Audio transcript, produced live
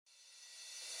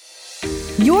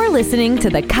You're listening to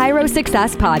the Chiro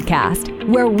Success Podcast,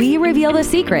 where we reveal the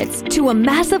secrets to a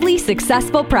massively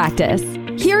successful practice.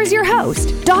 Here's your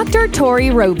host, Dr. Tori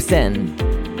Robeson.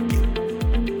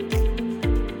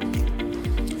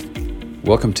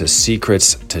 Welcome to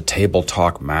Secrets to Table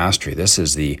Talk Mastery. This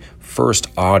is the first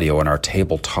audio in our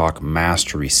Table Talk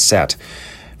Mastery set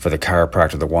for the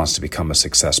chiropractor that wants to become a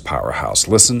success powerhouse.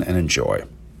 Listen and enjoy.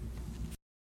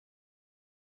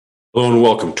 Hello and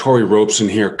welcome. Tori Robeson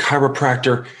here,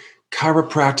 chiropractor,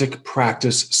 chiropractic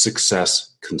practice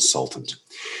success consultant.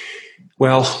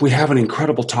 Well, we have an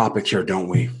incredible topic here, don't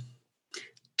we?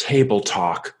 Table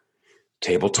talk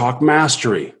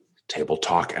mastery, table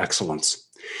talk excellence.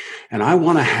 And I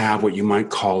want to have what you might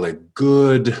call a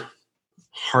good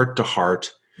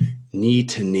heart-to-heart,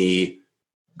 knee-to-knee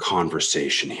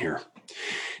conversation here.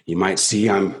 You might see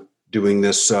I'm doing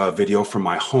this video from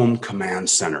my home command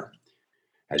center.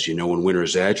 As you know, in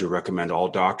Winter's Edge, we recommend all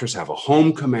doctors have a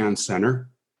home command center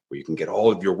where you can get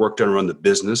all of your work done around the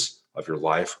business of your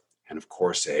life, and of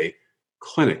course, a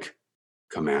clinic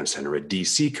command center, a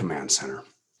DC command center.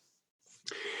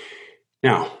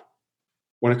 Now,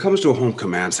 when it comes to a home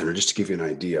command center, just to give you an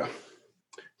idea,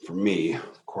 for me,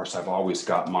 of course, I've always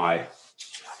got my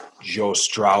Joe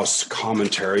Strauss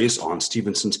commentaries on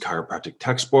Stevenson's chiropractic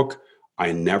textbook.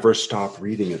 I never stop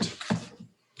reading it.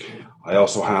 I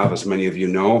also have, as many of you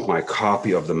know, my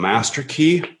copy of the Master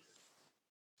Key.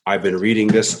 I've been reading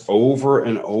this over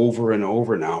and over and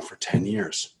over now for 10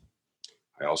 years.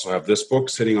 I also have this book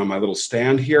sitting on my little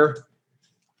stand here,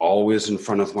 always in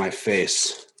front of my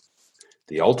face.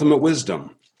 The Ultimate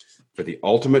Wisdom for the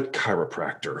Ultimate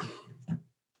Chiropractor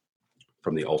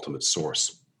from the Ultimate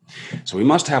Source. So we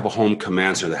must have a home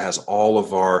command center that has all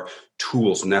of our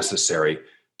tools necessary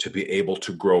to be able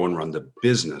to grow and run the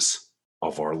business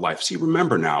of our life. See,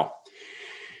 remember now,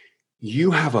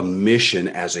 you have a mission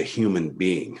as a human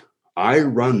being. I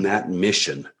run that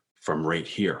mission from right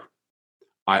here.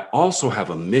 I also have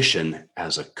a mission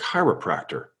as a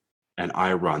chiropractor, and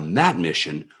I run that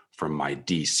mission from my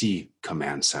DC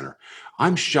command center.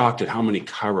 I'm shocked at how many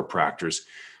chiropractors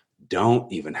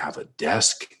don't even have a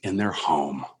desk in their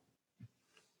home.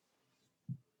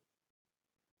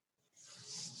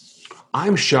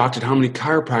 I'm shocked at how many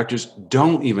chiropractors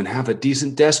don't even have a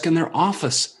decent desk in their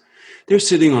office. They're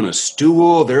sitting on a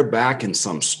stool. They're back in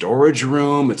some storage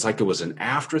room. It's like it was an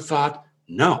afterthought.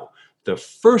 No, the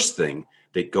first thing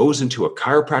that goes into a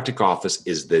chiropractic office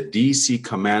is the DC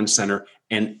command center,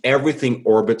 and everything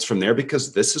orbits from there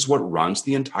because this is what runs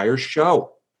the entire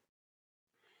show.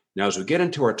 Now, as we get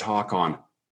into our talk on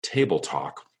table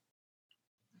talk,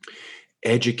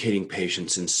 educating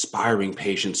patients, inspiring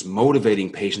patients,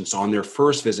 motivating patients on their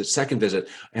first visit, second visit,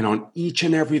 and on each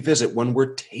and every visit when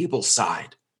we're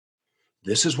tableside.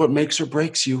 This is what makes or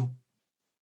breaks you.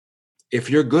 If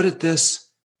you're good at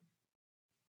this,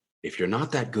 if you're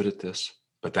not that good at this,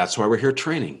 but that's why we're here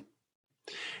training.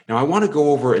 Now, I want to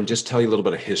go over and just tell you a little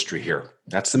bit of history here.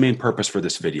 That's the main purpose for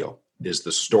this video, is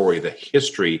the story, the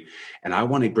history, and I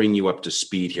want to bring you up to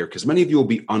speed here because many of you will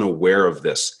be unaware of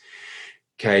this.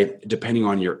 Okay, depending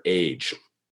on your age.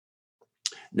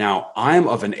 Now, I'm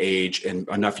of an age and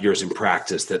enough years in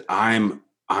practice that I'm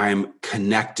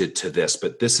connected to this,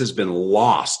 but this has been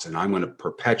lost, and I'm going to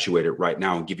perpetuate it right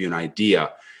now and give you an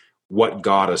idea what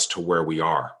got us to where we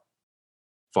are.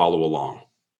 Follow along.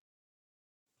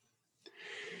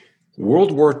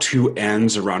 World War II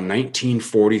ends around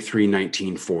 1943,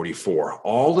 1944.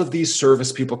 All of these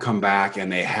service people come back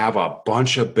and they have a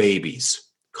bunch of babies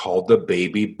called the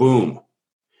baby boom.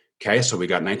 Okay, so we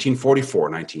got 1944,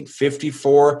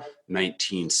 1954,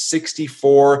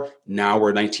 1964, now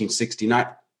we're 1969.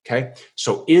 Okay,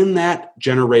 so in that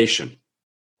generation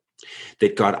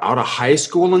that got out of high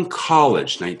school and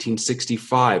college,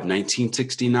 1965,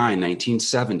 1969,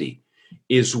 1970,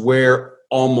 is where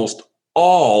almost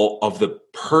all of the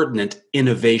pertinent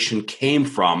innovation came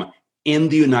from in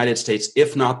the United States,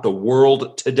 if not the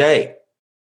world today.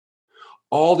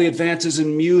 All the advances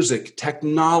in music,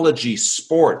 technology,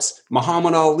 sports,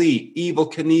 Muhammad Ali, Evel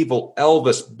Knievel,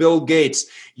 Elvis, Bill Gates,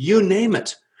 you name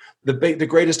it. The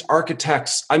greatest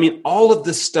architects. I mean, all of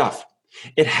this stuff.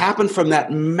 It happened from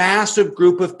that massive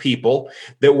group of people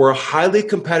that were highly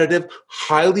competitive,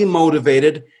 highly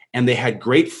motivated, and they had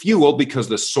great fuel because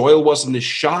the soil wasn't as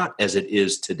shot as it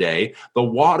is today. The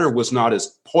water was not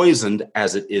as poisoned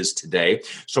as it is today.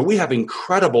 So we have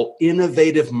incredible,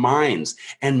 innovative minds,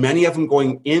 and many of them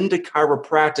going into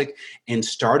chiropractic and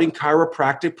starting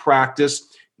chiropractic practice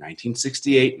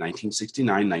 1968, 1969,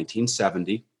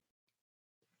 1970.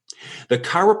 The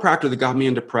chiropractor that got me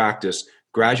into practice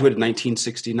graduated in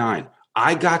 1969.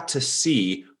 I got to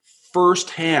see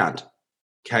firsthand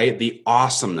Okay, the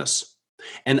awesomeness.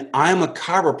 And I'm a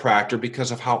chiropractor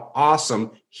because of how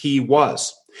awesome he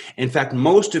was. In fact,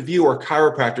 most of you are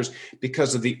chiropractors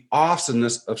because of the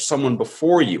awesomeness of someone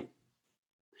before you.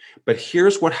 But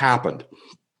here's what happened.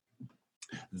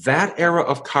 That era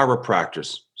of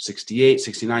chiropractors, 68,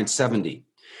 69, 70,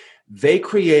 they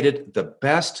created the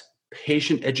best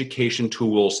patient education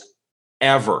tools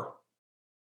ever.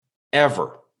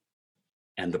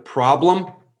 And the problem,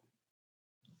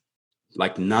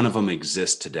 like none of them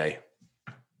exist today.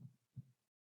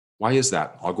 Why is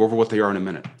that? I'll go over what they are in a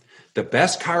minute. The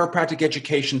best chiropractic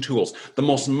education tools, the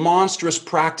most monstrous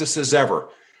practices ever,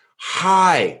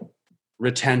 high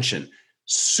retention,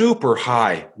 super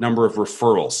high number of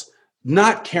referrals,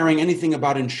 not caring anything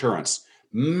about insurance,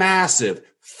 massive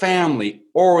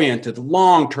family-oriented,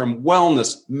 long-term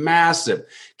wellness, massive,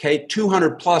 okay,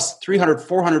 200 plus, 300,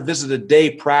 400 visits a day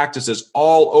practices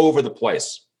all over the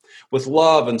place with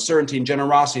love and certainty and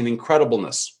generosity and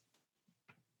incredibleness.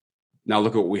 Now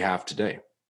look at what we have today.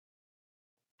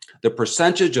 The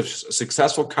percentage of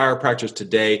successful chiropractors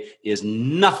today is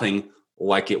nothing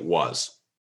like it was.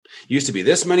 Used to be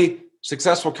this many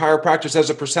successful chiropractors as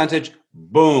a percentage,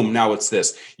 boom, now it's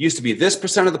this. Used to be this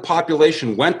percent of the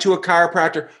population went to a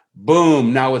chiropractor,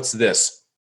 boom, now it's this.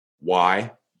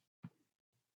 Why?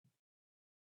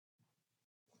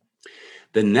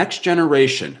 The next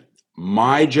generation,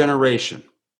 my generation,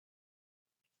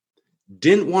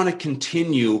 didn't want to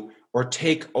continue or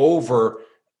take over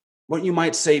what you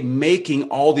might say, making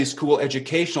all these cool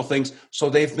educational things, so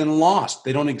they've been lost.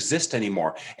 They don't exist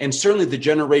anymore. And certainly the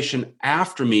generation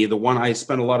after me, the one I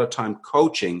spent a lot of time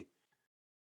coaching,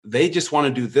 they just want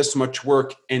to do this much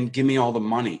work and give me all the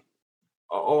money.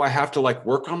 Oh, I have to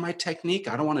work on my technique?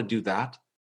 I don't want to do that.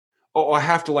 Oh, I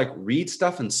have to read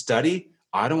stuff and study?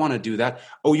 I don't want to do that.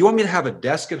 Oh, you want me to have a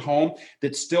desk at home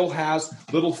that still has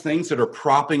little things that are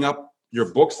propping up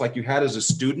your books like you had as a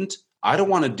student? I don't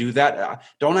want to do that.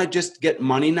 Don't I just get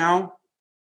money now?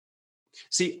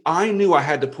 See, I knew I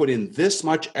had to put in this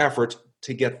much effort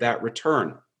to get that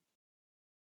return.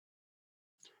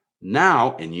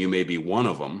 Now, and you may be one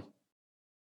of them,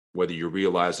 whether you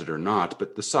realize it or not,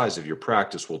 but the size of your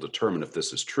practice will determine if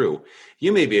this is true.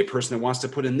 You may be a person that wants to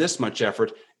put in this much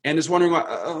effort and is wondering,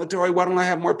 Dory, why don't I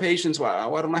have more patients? Why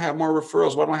don't I have more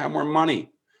referrals? Why don't I have more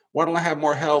money? Why don't I have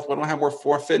more health? Why don't I have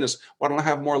more fitness? Why don't I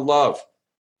have more love?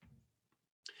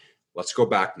 Let's go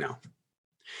back now.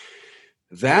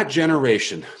 That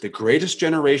generation, the greatest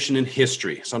generation in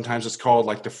history, sometimes it's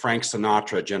called the Frank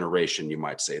Sinatra generation, you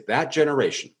might say. That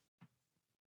generation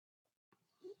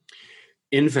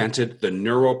invented the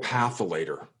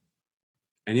neuropatholator.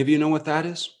 Any of you know what that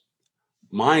is?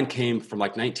 Mine came from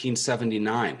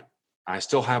 1979. I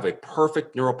still have a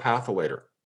perfect neuropatholator.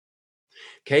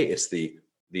 Okay, it's the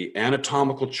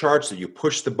anatomical charts that you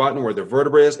push the button where the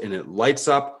vertebra is and it lights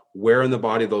up where in the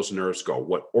body those nerves go,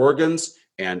 what organs,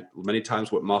 and many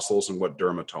times what muscles and what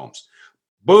dermatomes.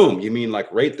 Boom, you mean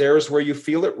right there is where you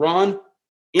feel it, Ron?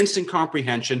 Instant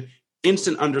comprehension,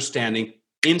 instant understanding,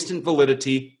 instant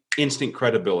validity, instant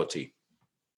credibility.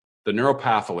 The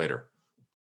neuropatholator.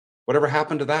 Whatever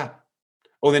happened to that?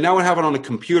 Oh, they now have it on a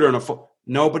computer and a phone.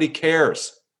 Nobody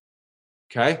cares.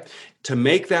 Okay? To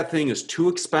make that thing is too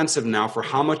expensive now for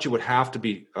how much it would have to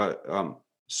be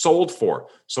sold for.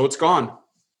 So it's gone.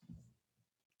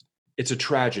 It's a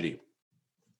tragedy.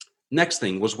 Next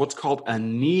thing was what's called a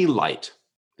knee light.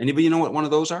 Anybody know what one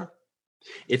of those are?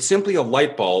 It's simply a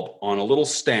light bulb on a little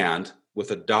stand with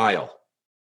a dial.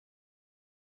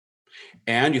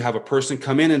 And you have a person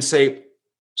come in and say,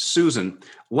 Susan,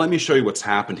 let me show you what's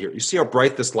happened here. You see how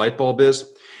bright this light bulb is?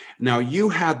 Now you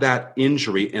had that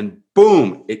injury and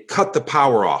boom, it cut the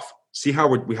power off. See how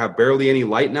we have barely any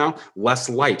light now? Less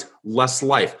light, less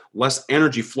life, less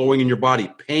energy flowing in your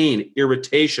body, pain,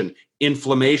 irritation,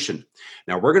 inflammation.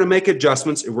 Now we're going to make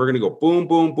adjustments and we're going to go boom,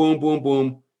 boom, boom, boom,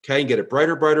 boom. Okay, and get it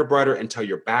brighter, brighter, brighter until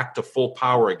you're back to full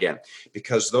power again,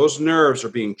 because those nerves are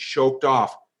being choked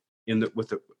off with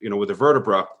the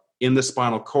vertebra in the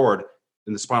spinal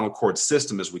cord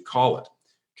system, as we call it.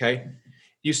 Okay,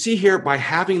 you see here by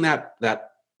having that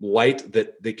light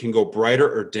that can go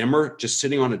brighter or dimmer just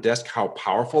sitting on a desk, how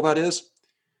powerful that is.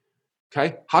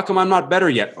 Okay, how come I'm not better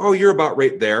yet? Oh, you're about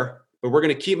right there, but we're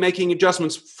going to keep making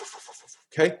adjustments,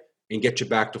 okay, and get you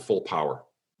back to full power.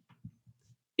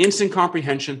 Instant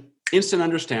comprehension, instant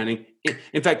understanding.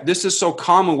 In fact, this is so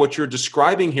common what you're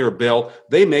describing here, Bill,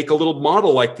 they make a little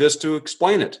model like this to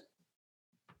explain it.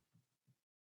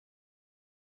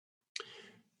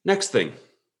 Next thing.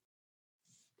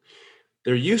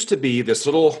 There used to be this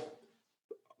little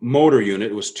motor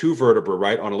unit. It was 2 vertebrae,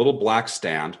 right, on a little black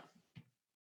stand.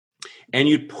 And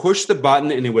you'd push the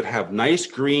button and it would have nice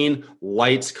green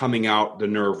lights coming out the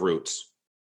nerve roots.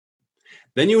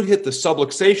 Then you would hit the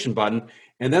subluxation button,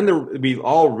 and then there would be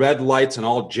all red lights and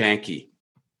all janky.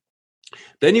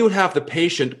 Then you would have the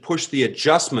patient push the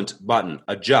adjustment button,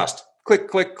 adjust. Click,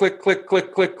 click, click, click,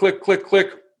 click, click, click, click,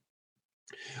 click.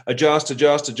 Adjust,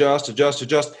 adjust, adjust, adjust,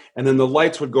 adjust. And then the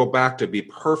lights would go back to be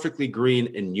perfectly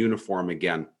green and uniform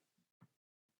again.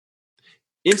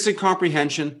 Instant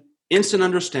comprehension, instant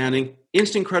understanding,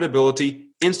 instant credibility,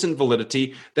 instant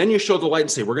validity. Then you show the light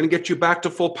and say, we're going to get you back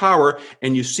to full power.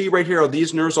 And you see right here how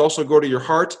these nerves also go to your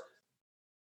heart.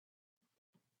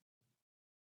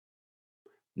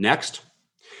 Next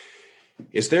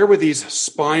is there with these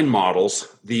spine models,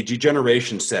 the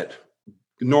degeneration set,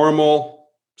 normal,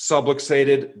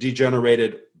 subluxated,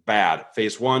 degenerated, bad,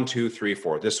 phase 1, 2, 3,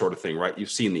 4, this sort of thing, right? You've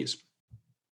seen these.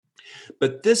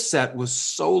 But this set was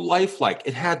so lifelike.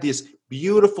 It had these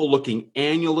beautiful looking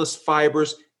annulus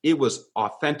fibers. It was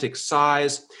authentic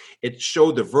size. It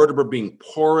showed the vertebra being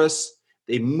porous.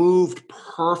 They moved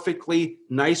perfectly,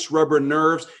 nice rubber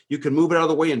nerves. You could move it out of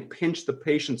the way and pinch the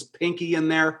patient's pinky in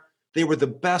there. They were the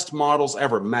best models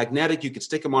ever. Magnetic, you could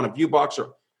stick them on a view box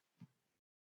or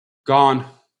gone.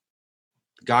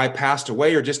 The guy passed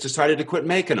away or just decided to quit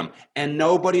making them. And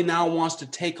nobody now wants to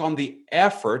take on the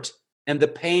effort and the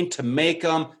pain to make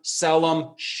them, sell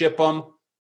them, ship them.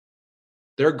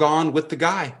 They're gone with the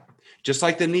guy. Just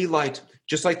like the knee light,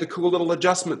 just like the cool little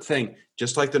adjustment thing,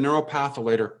 just like the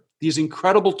neuropatholator. These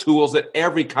incredible tools that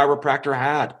every chiropractor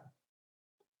had.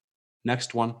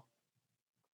 Next one.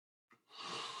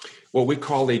 What we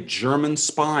call a German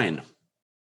spine.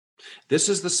 This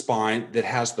is the spine that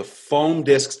has the foam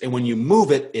discs, and when you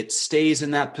move it, it stays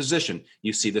in that position.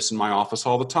 You see this in my office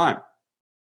all the time.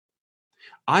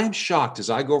 I am shocked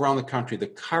as I go around the country, the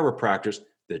chiropractors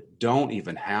that don't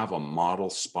even have a model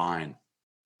spine.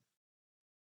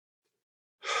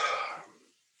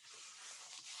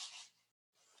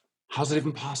 How's it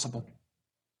even possible?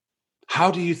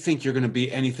 How do you think you're going to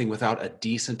be anything without a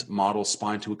decent model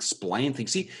spine to explain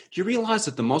things? See, do you realize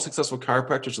that the most successful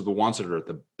chiropractors are the ones that are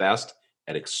the best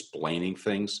at explaining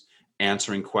things,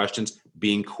 answering questions,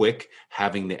 being quick,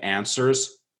 having the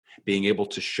answers, being able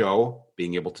to show,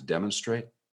 being able to demonstrate?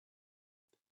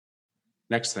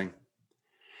 Next thing.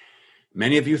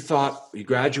 Many of you thought you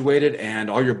graduated and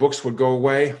all your books would go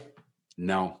away.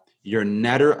 No. Your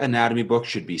Netter anatomy book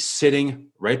should be sitting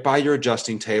right by your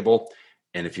adjusting table.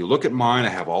 And if you look at mine, I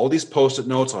have all these Post-it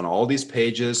notes on all these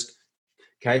pages.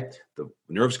 Okay, the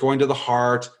nerves going to the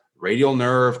heart, radial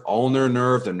nerve, ulnar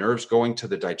nerve, the nerves going to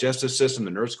the digestive system,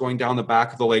 the nerves going down the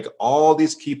back of the leg, all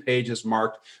these key pages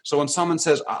marked. So when someone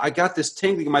says, I got this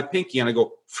tingling in my pinky, and I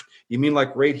go, you mean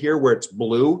like right here where it's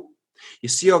blue? You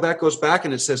see how that goes back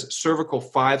and it says cervical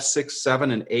 5, 6, 7,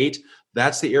 and 8.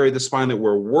 That's the area of the spine that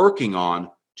we're working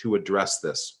on to address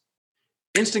this.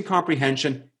 Instant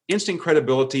comprehension, instant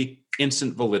credibility,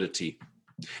 instant validity.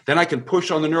 Then I can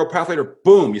push on the neuropatholator,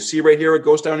 boom, you see right here, it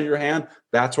goes down in your hand.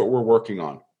 That's what we're working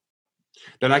on.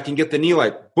 Then I can get the knee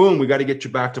light, boom, we got to get you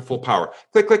back to full power.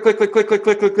 Click, click, click, click, click, click,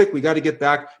 click, click, click. We got to get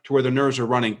back to where the nerves are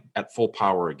running at full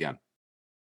power again.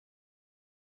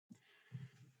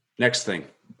 Next thing,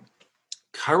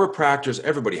 chiropractors,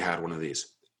 everybody had one of these,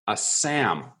 a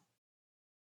SAM.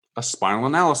 A spinal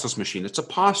analysis machine. It's a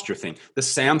posture thing. The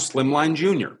SAM Slimline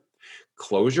Jr.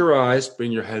 Close your eyes,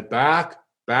 bring your head back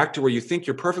to where you think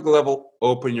you're perfect level,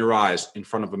 open your eyes in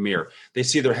front of a mirror. They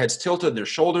see their heads tilted, their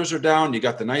shoulders are down, you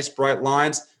got the nice bright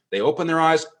lines. They open their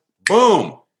eyes,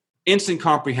 boom, instant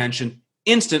comprehension,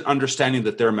 instant understanding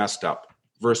that they're messed up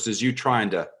versus you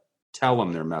trying to tell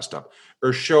them they're messed up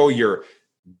or show your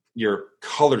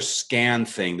color scan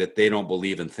thing that they don't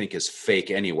believe and think is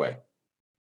fake anyway.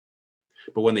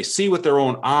 But when they see with their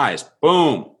own eyes,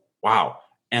 boom, wow.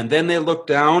 And then they look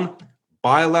down,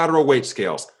 bilateral weight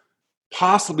scales,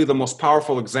 possibly the most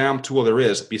powerful exam tool there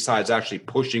is besides actually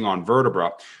pushing on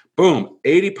vertebra. Boom,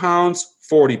 80 pounds,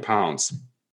 40 pounds.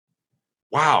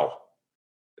 Wow.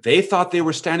 They thought they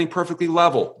were standing perfectly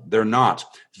level. They're not.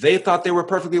 They thought they were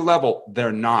perfectly level.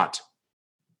 They're not.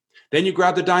 Then you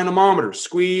grab the dynamometer,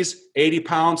 squeeze, 80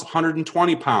 pounds,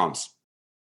 120 pounds.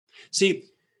 See,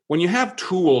 when you have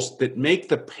tools that make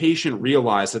the patient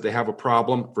realize that they have a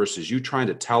problem versus you trying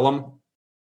to tell them,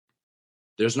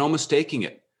 there's no mistaking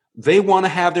it. They want to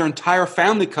have their entire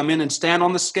family come in and stand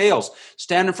on the scales,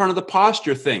 stand in front of the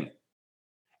posture thing.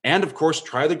 And of course,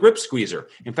 try the grip squeezer.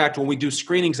 In fact, when we do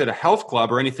screenings at a health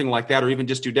club or anything like that, or even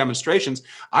just do demonstrations,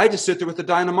 I just sit there with the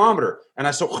dynamometer and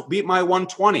I say, beat my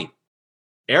 120.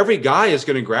 Every guy is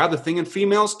going to grab the thing, and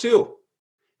females too.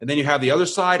 And then you have the other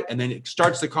side, and then it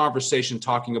starts the conversation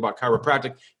talking about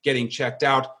chiropractic, getting checked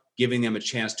out, giving them a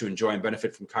chance to enjoy and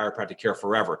benefit from chiropractic care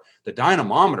forever. The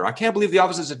dynamometer, I can't believe the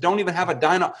offices that don't even have a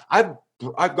dyno.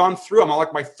 I've gone through, I'm on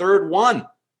like my third one.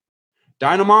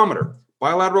 Dynamometer,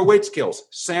 bilateral weight scales,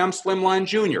 Sam Slimline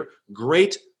Jr.,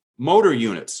 great motor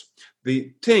units,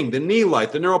 the Ting, the knee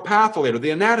light, the neuropatholator,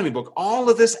 the anatomy book, all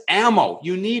of this ammo.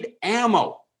 You need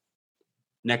ammo.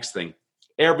 Next thing,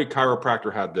 every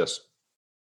chiropractor had this.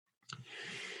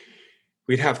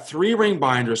 We'd have 3-ring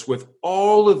binders with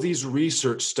all of these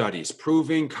research studies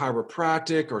proving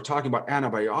chiropractic or talking about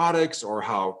antibiotics or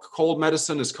how cold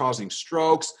medicine is causing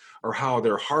strokes or how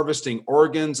they're harvesting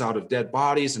organs out of dead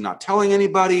bodies and not telling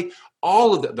anybody.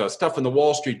 All of the stuff in the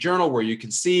Wall Street Journal where you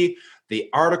can see the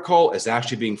article is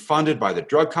actually being funded by the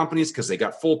drug companies because they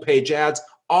got full-page ads.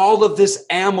 All of this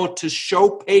ammo to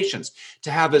show patients,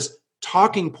 to have as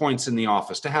talking points in the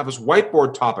office, to have as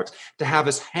whiteboard topics, to have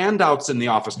as handouts in the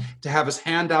office, to have as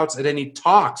handouts at any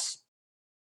talks,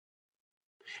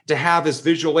 to have as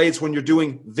visual aids when you're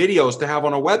doing videos to have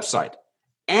on a website.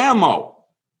 Ammo.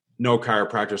 No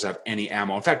chiropractors have any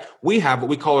ammo. In fact, we have what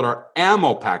we call it our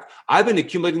ammo pack. I've been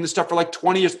accumulating this stuff for like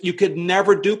 20 years. You could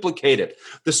never duplicate it.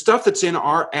 The stuff that's in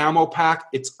our ammo pack,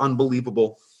 it's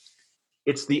unbelievable.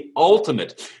 It's the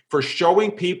ultimate for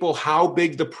showing people how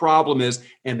big the problem is,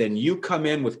 and then you come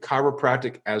in with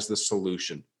chiropractic as the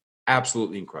solution.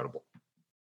 Absolutely incredible.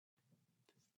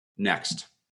 Next,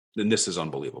 then this is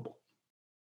unbelievable.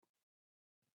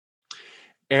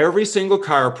 Every single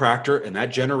chiropractor in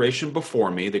that generation before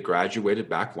me that graduated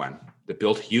back when, that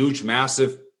built huge,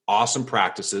 massive, awesome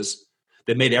practices,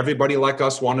 that made everybody like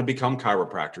us want to become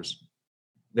chiropractors,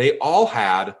 they all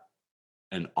had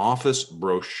an office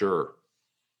brochure.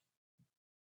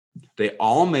 They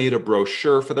all made a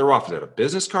brochure for their office. They had a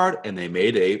business card and they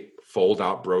made a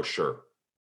fold-out brochure.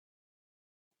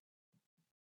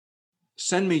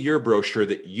 Send me your brochure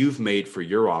that you've made for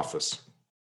your office.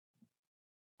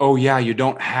 Oh yeah, you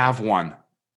don't have one.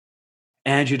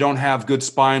 And you don't have good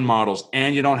spine models.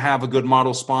 And you don't have a good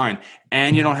model spine.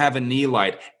 And you don't have a knee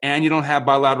light. And you don't have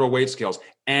bilateral weight scales.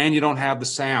 And you don't have the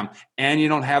SAM. And you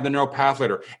don't have the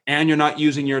neuropatholator. And you're not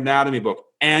using your anatomy book.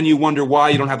 And you wonder why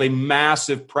you don't have a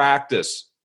massive practice.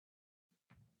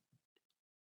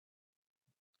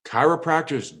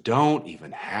 Chiropractors don't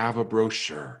even have a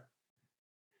brochure.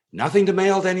 Nothing to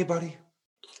mail to anybody.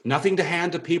 Nothing to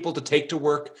hand to people to take to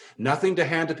work. Nothing to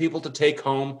hand to people to take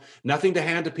home. Nothing to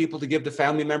hand to people to give to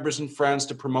family members and friends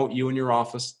to promote you in your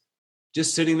office.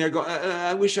 Just sitting there going,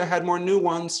 I wish I had more new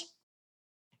ones.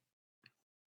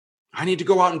 I need to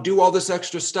go out and do all this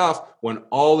extra stuff when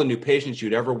all the new patients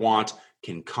you'd ever want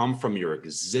can come from your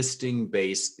existing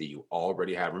base that you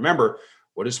already have. Remember,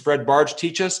 what does Fred Barge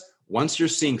teach us? Once you're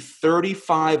seeing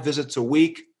 35 visits a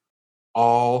week,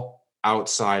 all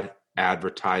outside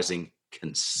advertising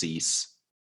can cease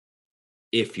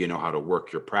if you know how to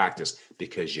work your practice,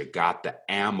 because you got the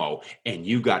ammo and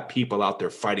you got people out there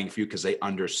fighting for you because they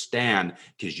understand,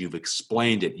 because you've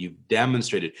explained it, you've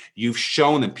demonstrated, you've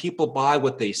shown them. People buy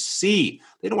what they see.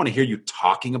 They don't want to hear you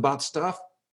talking about stuff.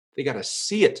 They got to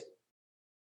see it.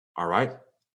 All right,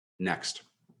 next.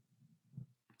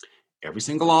 Every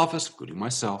single office, including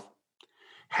myself,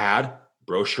 had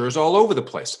brochures all over the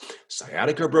place.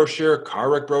 Sciatica brochure, car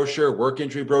wreck brochure, work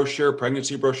injury brochure,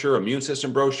 pregnancy brochure, immune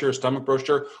system brochure, stomach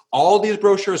brochure, all these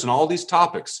brochures and all these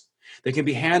topics that can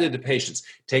be handed to patients.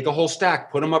 Take a whole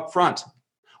stack, put them up front,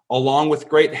 along with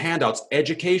great handouts,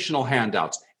 educational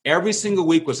handouts. Every single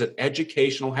week was an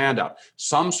educational handout,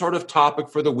 some sort of topic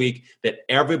for the week that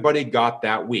everybody got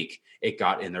that week. It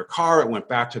got in their car, it went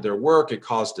back to their work, it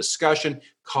caused discussion,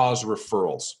 caused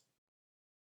referrals.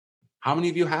 How many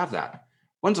of you have that?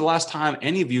 When's the last time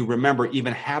any of you remember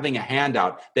even having a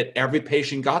handout that every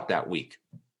patient got that week?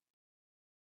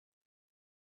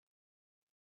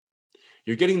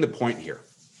 You're getting the point here.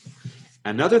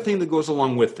 Another thing that goes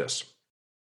along with this,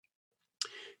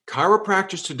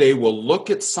 chiropractors today will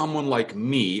look at someone like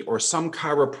me or some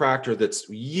chiropractor that's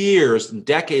years and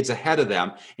decades ahead of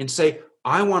them and say,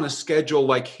 I want a schedule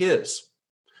like his.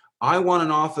 I want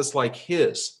an office like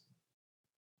his.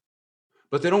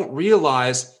 But they don't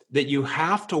realize that you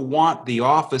have to want the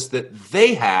office that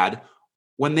they had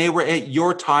when they were at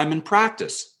your time in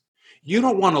practice. You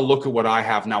don't want to look at what I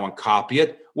have now and copy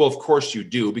it. Well, of course you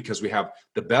do, because we have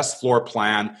the best floor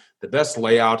plan, the best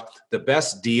layout, the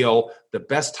best deal, the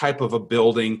best type of a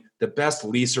building, the best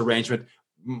lease arrangement.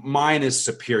 Mine is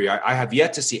superior. I have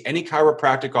yet to see any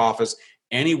chiropractic office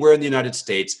anywhere in the United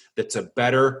States that's a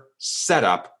better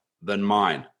setup than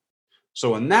mine.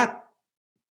 So in that,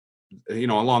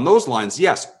 along those lines,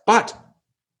 yes. But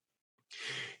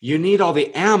You need all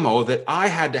the ammo that I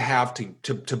had to have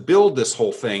to build this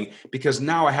whole thing, because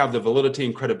now I have the validity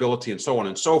and credibility and so on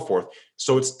and so forth.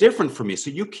 So it's different for me.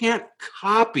 So you can't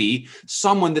copy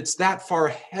someone that's that far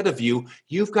ahead of you.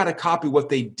 You've got to copy what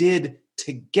they did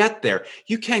to get there.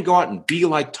 You can't go out and be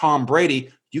like Tom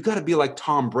Brady. You got to be like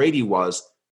Tom Brady was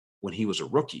when he was a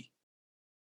rookie.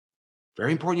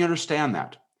 Very important you understand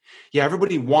that. Yeah,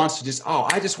 everybody wants to just,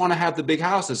 I just want to have the big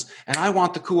houses, and I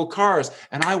want the cool cars,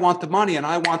 and I want the money, and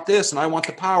I want this, and I want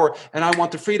the power, and I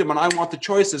want the freedom, and I want the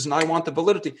choices, and I want the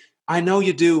validity. I know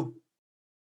you do,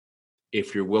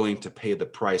 if you're willing to pay the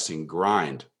price and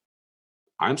grind.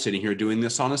 I'm sitting here doing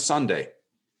this on a Sunday.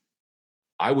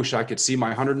 I wish I could see my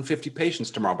 150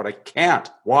 patients tomorrow, but I can't.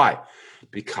 Why?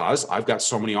 Because I've got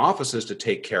so many offices to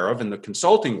take care of in the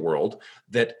consulting world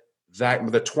that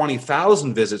the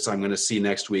 20,000 visits I'm going to see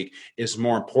next week is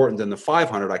more important than the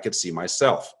 500 I could see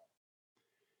myself.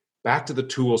 Back to the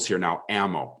tools here now,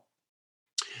 ammo.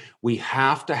 We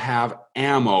have to have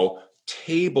ammo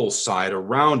table side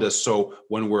around us. So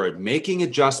when we're making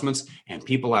adjustments and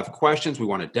people have questions, we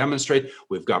want to demonstrate.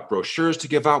 We've got brochures to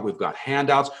give out. We've got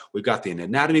handouts. We've got the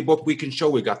anatomy book we can show.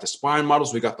 We've got the spine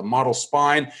models. We've got the model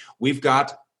spine. We've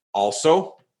got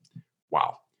also,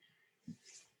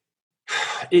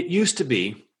 it used to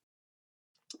be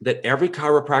that every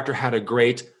chiropractor had a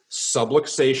great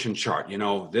subluxation chart.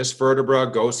 This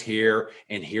vertebra goes here,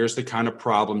 and here's the kind of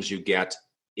problems you get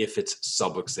if it's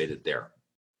subluxated there.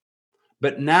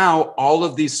 But now all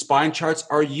of these spine charts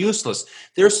are useless.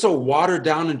 They're so watered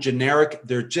down and generic.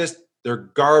 They're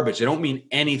garbage. They don't mean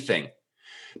anything.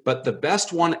 But the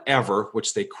best one ever,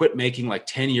 which they quit making like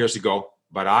 10 years ago,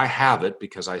 but I have it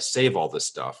because I save all this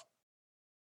stuff,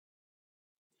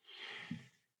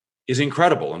 is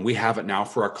incredible. And we have it now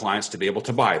for our clients to be able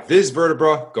to buy. This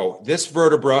vertebra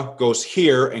goes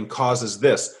here and causes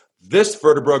this. This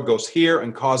vertebra goes here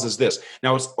and causes this.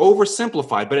 Now it's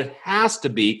oversimplified, but it has to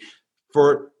be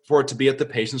for it to be at the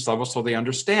patient's level so they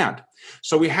understand.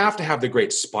 So we have to have the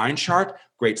great spine chart,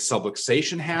 great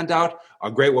subluxation handout,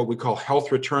 a great what we call health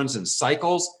returns and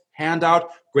cycles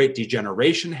handout, great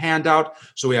degeneration handout.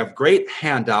 So we have great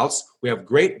handouts, we have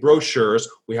great brochures,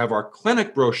 we have our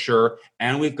clinic brochure,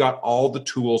 and we've got all the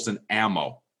tools and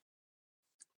ammo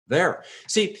there.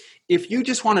 See, if you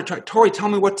just want to try, Tori, tell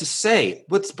me what to say,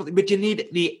 but you need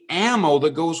the ammo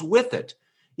that goes with it.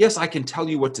 Yes, I can tell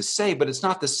you what to say, but it's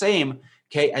not the same,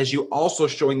 as you also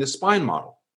showing the spine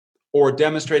model or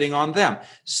demonstrating on them.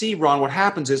 See, Ron, what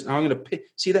happens is, I'm going to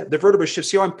see that the vertebra shift.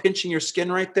 See how I'm pinching your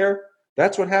skin right there?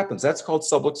 That's what happens. That's called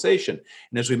subluxation.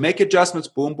 And as we make adjustments,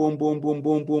 boom, boom, boom, boom,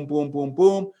 boom, boom, boom, boom,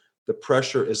 boom, the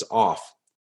pressure is off.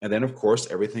 And then, of course,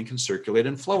 everything can circulate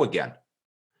and flow again.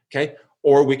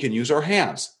 Or we can use our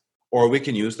hands, or we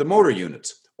can use the motor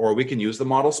units, or we can use the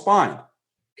model spine.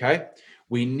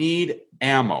 We need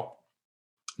ammo.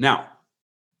 Now,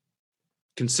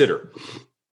 consider,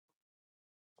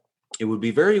 it would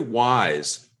be very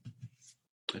wise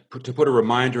to put a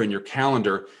reminder in your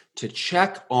calendar to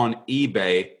check on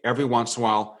eBay every once in a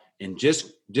while and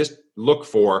just look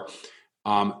for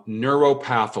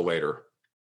neuropatholator.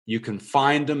 You can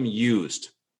find them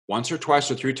used once or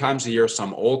twice or 3 times a year.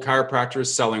 Some old chiropractor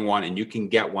is selling one, and you can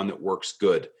get one that works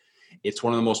good. It's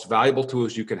one of the most valuable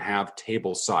tools you can have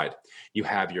table side. You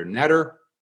have your netter.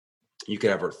 You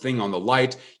can have a thing on the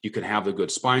light. You can have the good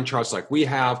spine charts like we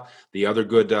have, the other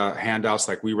good handouts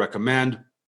like we recommend,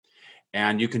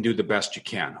 and you can do the best you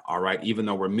can, all right, even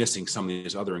though we're missing some of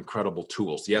these other incredible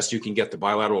tools. Yes, you can get the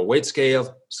bilateral weight scales,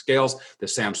 the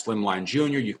Sam Slimline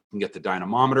Jr., you can get the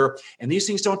dynamometer, and these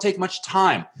things don't take much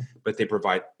time, but they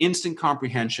provide instant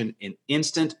comprehension and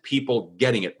instant people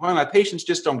getting it. Well, my patients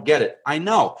just don't get it. I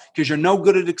know, because you're no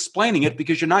good at explaining it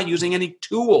because you're not using any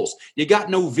tools. You got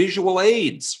no visual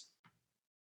aids.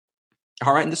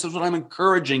 All right, and this is what I'm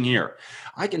encouraging here.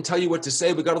 I can tell you what to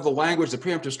say. We got all the language, the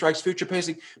preemptive strikes, future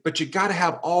pacing, but you got to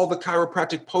have all the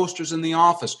chiropractic posters in the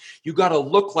office. You got to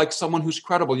look like someone who's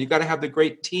credible. You got to have the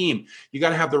great team. You got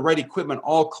to have the right equipment,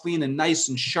 all clean and nice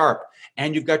and sharp.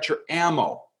 And you've got your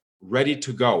ammo ready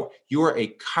to go. You are a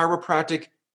chiropractic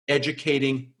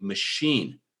educating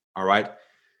machine. All right.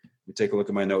 Let me take a look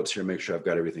at my notes here, make sure I've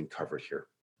got everything covered here.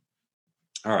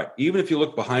 All right. Even if you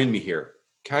look behind me here,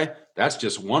 okay, that's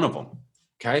just one of them.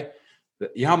 Okay.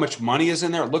 You know how much money is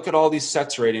in there? Look at all these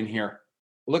sets right in here.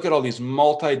 Look at all these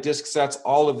multi-disc sets,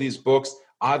 all of these books.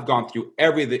 I've gone through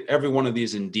every one of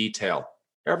these in detail.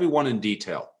 Every one in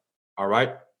detail. All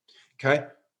right. Okay.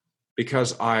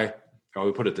 Because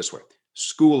we put it this way.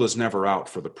 School is never out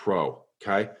for the pro.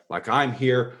 Okay. Like I'm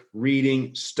here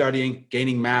reading, studying,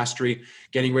 gaining mastery,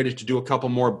 getting ready to do a couple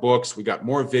more books. We got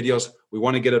more videos. We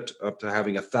want to get up to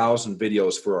having 1,000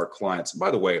 videos for our clients. And by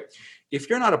the way, if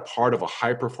you're not a part of a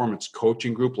high performance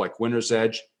coaching group like Winner's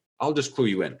Edge, I'll just clue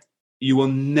you in. You will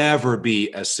never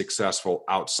be as successful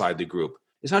outside the group.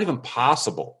 It's not even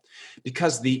possible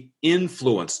because the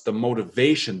influence, the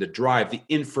motivation, the drive, the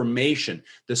information,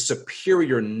 the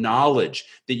superior knowledge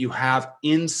that you have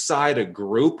inside a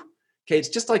group. Okay, it's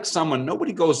just like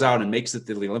nobody goes out and makes it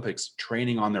to the Olympics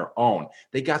training on their own.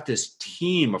 They got this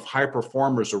team of high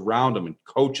performers around them and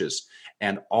coaches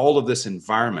and all of this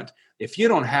environment. If you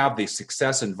don't have the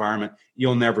success environment,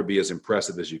 you'll never be as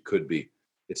impressive as you could be.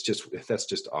 That's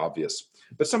just obvious.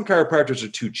 But some chiropractors are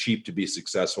too cheap to be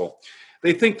successful.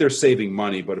 They think they're saving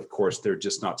money, but of course, they're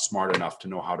just not smart enough to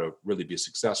know how to really be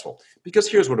successful. Because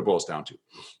here's what it boils down to.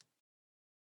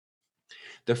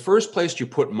 The first place you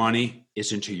put money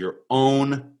is into your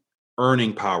own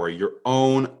earning power, your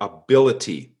own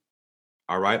ability.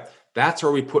 All right? That's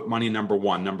where we put money, number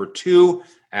one. Number two,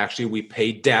 actually, we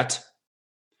pay debt.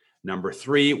 Number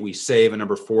three, we save. And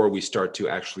number four, we start to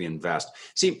actually invest.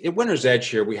 See, at Winner's Edge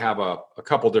here, we have a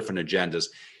couple different agendas.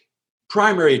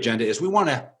 Primary agenda is we want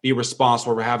to be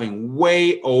responsible for having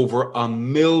way over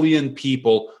 1 million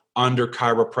people under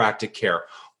chiropractic care.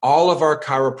 All of our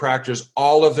chiropractors,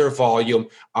 all of their volume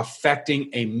affecting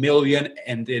 1 million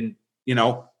and in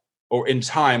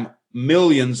time,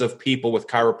 millions of people with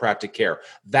chiropractic care.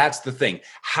 That's the thing.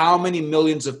 How many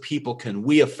millions of people can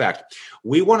we affect?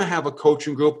 We want to have a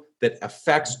coaching group that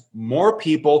affects more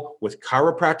people with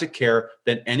chiropractic care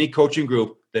than any coaching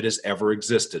group that has ever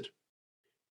existed.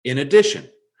 In addition,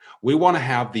 we want to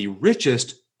have the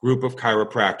richest group of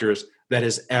chiropractors that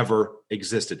has ever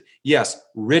existed. Yes,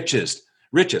 richest.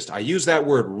 I use that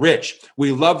word rich.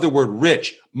 We love the word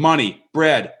rich, money,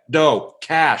 bread, dough,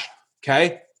 cash.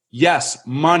 Okay? Yes,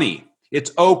 money.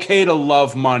 It's okay to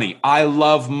love money. I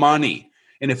love money.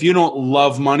 And if you don't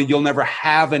love money, you'll never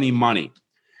have any money.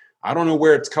 I don't know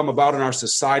where it's come about in our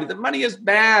society that money is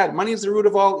bad. Money is the root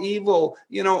of all evil.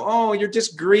 You're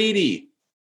just greedy.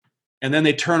 And then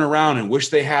they turn around and wish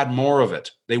they had more of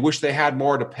it. They wish they had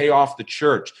more to pay off the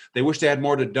church. They wish they had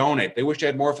more to donate. They wish they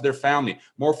had more for their family,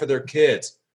 more for their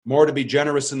kids, more to be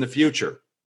generous in the future.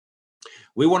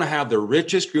 We want to have the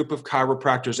richest group of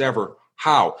chiropractors ever.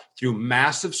 How? Through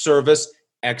massive service,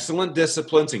 excellent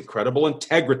disciplines, incredible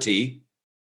integrity,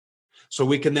 so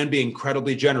we can then be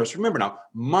incredibly generous. Remember now,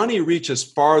 money reaches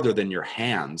farther than your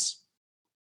hands.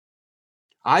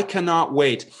 I cannot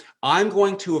wait. I'm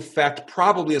going to affect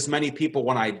probably as many people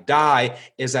when I die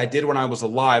as I did when I was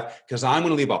alive, because I'm going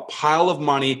to leave a pile of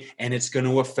money and it's going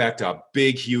to affect a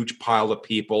big, huge pile of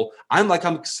people. I'm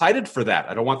excited for that.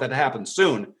 I don't want that to happen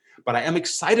soon, but I am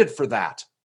excited for that.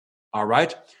 All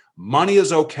right. Money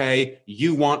is okay.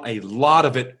 You want a lot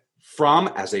of it from,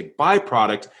 as a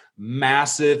byproduct,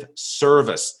 massive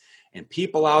service. And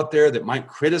people out there that might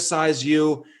criticize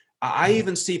you. I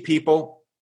even see people,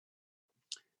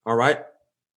 all right.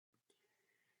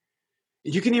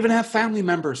 You can even have family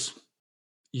members.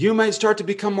 You might start to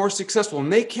become more successful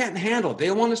and they can't handle it.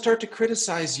 They want to start to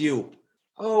criticize you.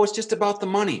 Oh, it's just about the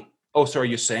money. Oh, so are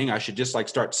you saying I should just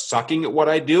start sucking at what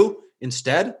I do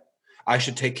instead? I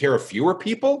should take care of fewer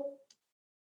people?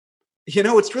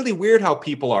 It's really weird how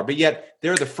people are, but yet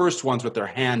they're the first ones with their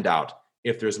hand out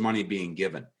if there's money being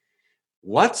given.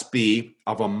 Let's be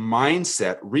of a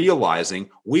mindset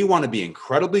realizing we want to be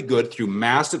incredibly good through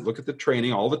massive, look at the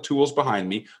training, all the tools behind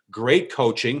me, great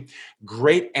coaching,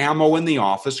 great ammo in the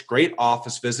office, great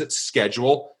office visits,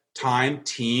 schedule, time,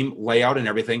 team, layout, and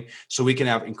everything. So we can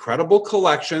have incredible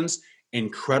collections,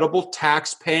 incredible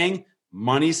tax paying,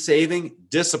 money saving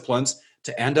disciplines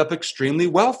to end up extremely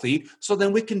wealthy. So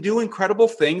then we can do incredible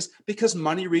things because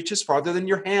money reaches farther than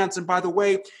your hands. And by the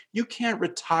way, you can't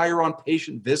retire on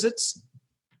patient visits.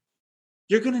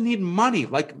 You're going to need money,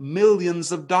 like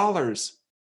millions of dollars.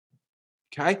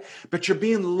 Okay? But you're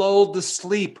being lulled to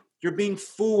sleep. You're being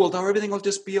fooled. Oh, everything will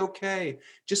just be okay.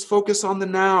 Just focus on the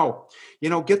now.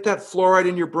 Get that fluoride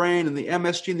in your brain and the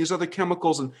MSG and these other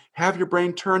chemicals and have your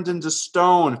brain turned into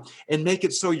stone and make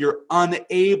it so you're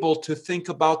unable to think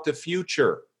about the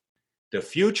future. The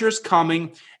future's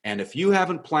coming, and if you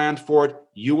haven't planned for it,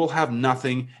 you will have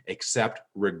nothing except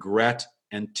regret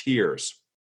and tears.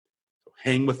 So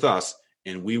hang with us,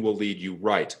 and we will lead you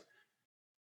right.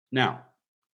 Now,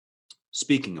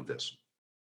 speaking of this,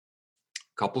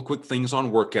 a couple quick things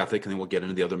on work ethic, and then we'll get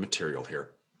into the other material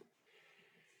here.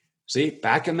 See,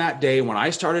 back in that day when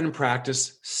I started in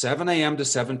practice, 7 a.m. to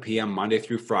 7 p.m., Monday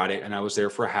through Friday, and I was there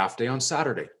for a half day on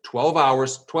Saturday. 12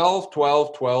 hours, 12,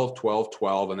 12, 12, 12,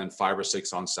 12, and then 5 or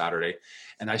 6 on Saturday.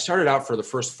 And I started out for the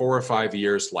first 4 or 5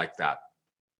 years like that.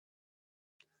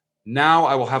 Now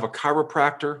I will have a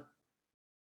chiropractor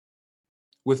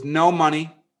with no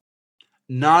money,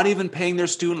 not even paying their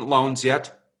student loans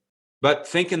yet, but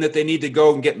thinking that they need to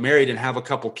go and get married and have a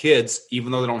couple kids,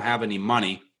 even though they don't have any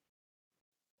money.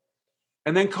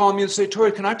 And then call me and say,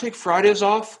 Tori, can I take Fridays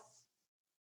off?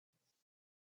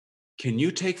 Can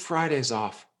you take Fridays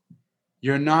off?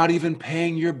 You're not even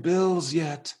paying your bills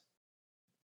yet.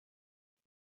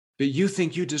 But you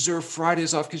think you deserve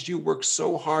Fridays off because you work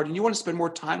so hard and you want to spend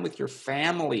more time with your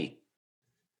family.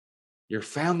 Your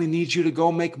family needs you to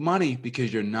go make money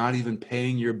because you're not even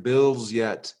paying your bills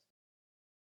yet.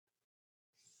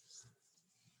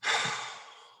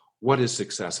 What is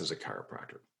success as a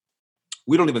chiropractor?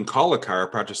 We don't even call a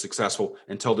chiropractor successful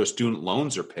until their student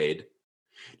loans are paid.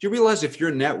 Do you realize if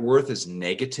your net worth is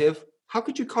negative, how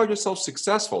could you call yourself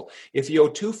successful? If you owe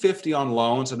 $250 on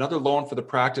loans, another loan for the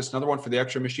practice, another one for the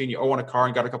X-ray machine, you owe on a car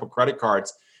and got a couple credit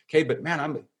cards. Okay, but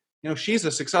man, she's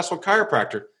a successful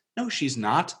chiropractor. No, she's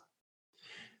not.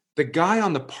 The guy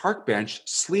on the park bench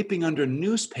sleeping under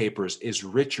newspapers is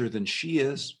richer than she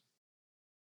is.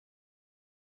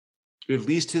 At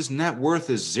least his net worth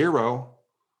is zero.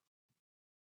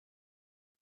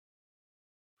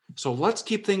 So let's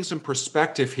keep things in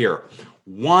perspective here.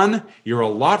 One, you're a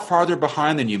lot farther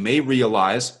behind than you may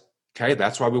realize. Okay,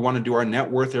 that's why we want to do our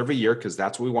net worth every year, because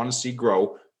that's what we want to see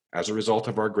grow as a result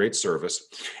of our great service.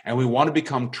 And we want to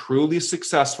become truly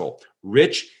successful,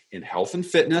 rich in health and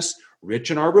fitness,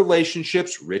 rich in our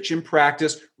relationships, rich in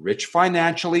practice, rich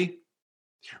financially,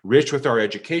 rich with our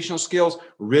educational skills,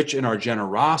 rich in our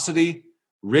generosity,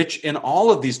 rich in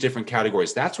all of these different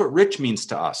categories. That's what rich means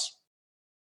to us.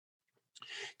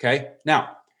 Okay,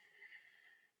 now,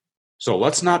 so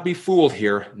let's not be fooled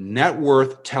here. Net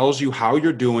worth tells you how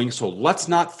you're doing. So let's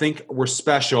not think we're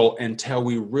special until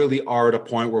we really are at a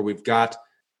point where we've got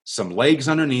some legs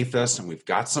underneath us and we've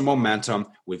got some momentum,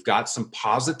 we've got some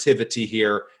positivity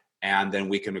here, and then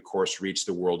we can, of course, reach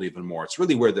the world even more. It's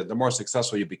really where the more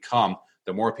successful you become,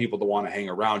 the more people that want to hang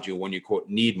around you. When you, quote,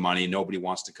 need money, nobody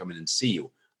wants to come in and see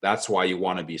you. That's why you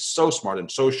want to be so smart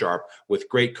and so sharp with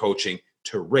great coaching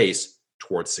to race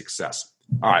towards success.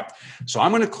 All right, so I'm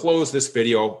going to close this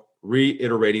video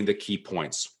reiterating the key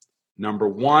points. Number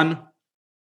one,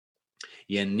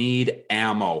 you need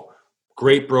ammo.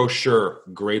 Great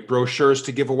brochures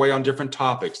to give away on different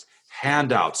topics,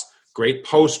 handouts, great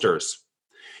posters.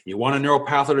 You want a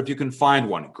neuropathlete if you can find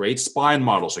one. Great spine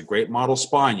models, a great model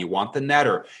spine. You want the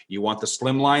netter. You want the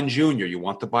Slimline Junior. You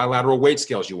want the bilateral weight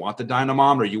scales. You want the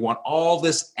dynamometer. You want all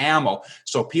this ammo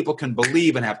so people can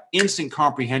believe and have instant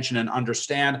comprehension and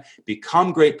understand,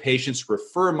 become great patients,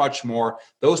 refer much more.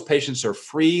 Those patients are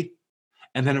free.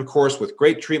 And then, of course, with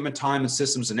great treatment time and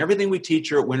systems and everything we teach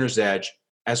here at Winner's Edge,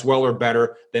 as well or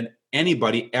better than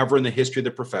anybody ever in the history of the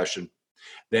profession,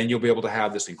 then you'll be able to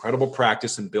have this incredible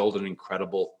practice and build an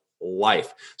incredible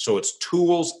life. So it's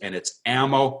tools and it's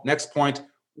ammo. Next point,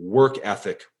 work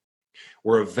ethic.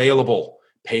 We're available.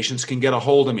 Patients can get a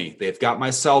hold of me. They've got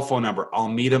my cell phone number. I'll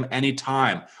meet them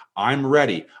anytime. I'm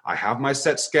ready. I have my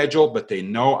set schedule, but they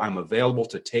know I'm available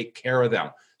to take care of them.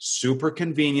 Super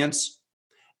convenience.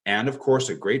 And of course,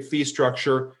 a great fee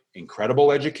structure,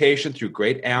 incredible education through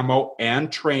great ammo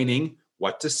and training,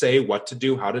 what to say, what to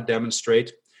do, how to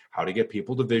demonstrate, how to get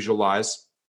people to visualize.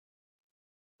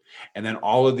 And then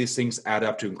all of these things add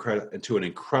up to an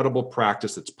incredible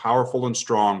practice that's powerful and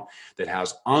strong, that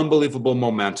has unbelievable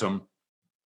momentum,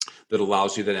 that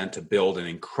allows you then to build an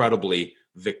incredibly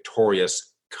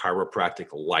victorious chiropractic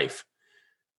life.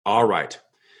 All right.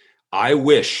 I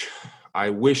wish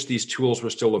these tools were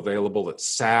still available. It's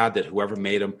sad that whoever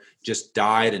made them just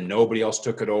died and nobody else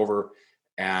took it over.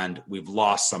 And we've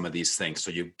lost some of these things.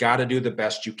 So you've got to do the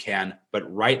best you can.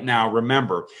 But right now,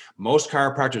 remember, most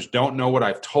chiropractors don't know what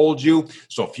I've told you.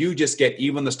 So if you just get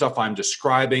even the stuff I'm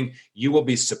describing, you will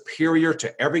be superior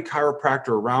to every chiropractor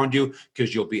around you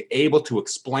because you'll be able to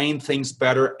explain things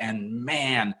better. And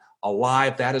man,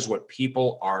 alive, that is what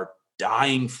people are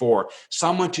dying for.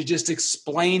 Someone to just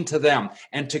explain to them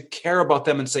and to care about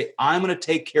them and say, I'm going to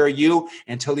take care of you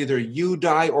until either you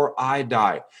die or I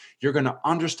die. You're going to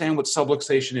understand what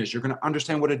subluxation is. You're going to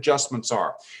understand what adjustments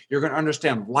are. You're going to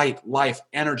understand light, life,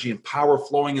 energy, and power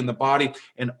flowing in the body,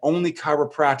 and only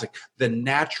chiropractic, the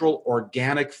natural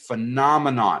organic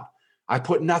phenomenon. I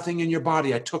put nothing in your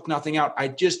body. I took nothing out. I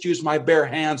just used my bare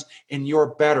hands and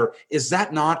you're better. Is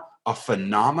that not a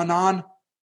phenomenon?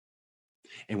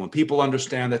 And when people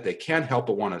understand that they can't help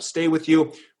but want to stay with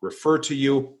you, refer to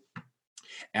you,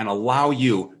 and allow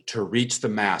you to reach the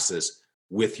masses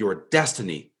with your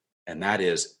destiny, and that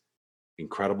is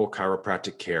incredible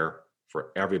chiropractic care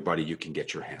for everybody you can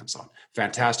get your hands on.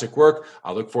 Fantastic work.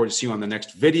 I look forward to seeing you on the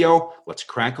next video. Let's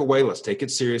crank away. Let's take it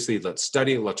seriously. Let's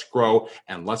study. Let's grow.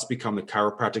 And let's become the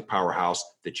chiropractic powerhouse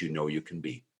that you know you can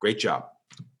be. Great job.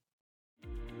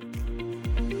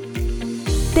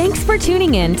 Thanks for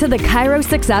tuning in to the Chiro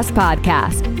Success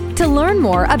Podcast. To learn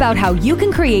more about how you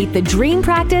can create the dream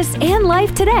practice and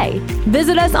life today,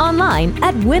 visit us online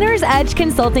at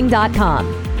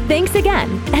winnersedgeconsulting.com. Thanks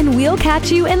again, and we'll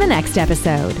catch you in the next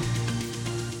episode.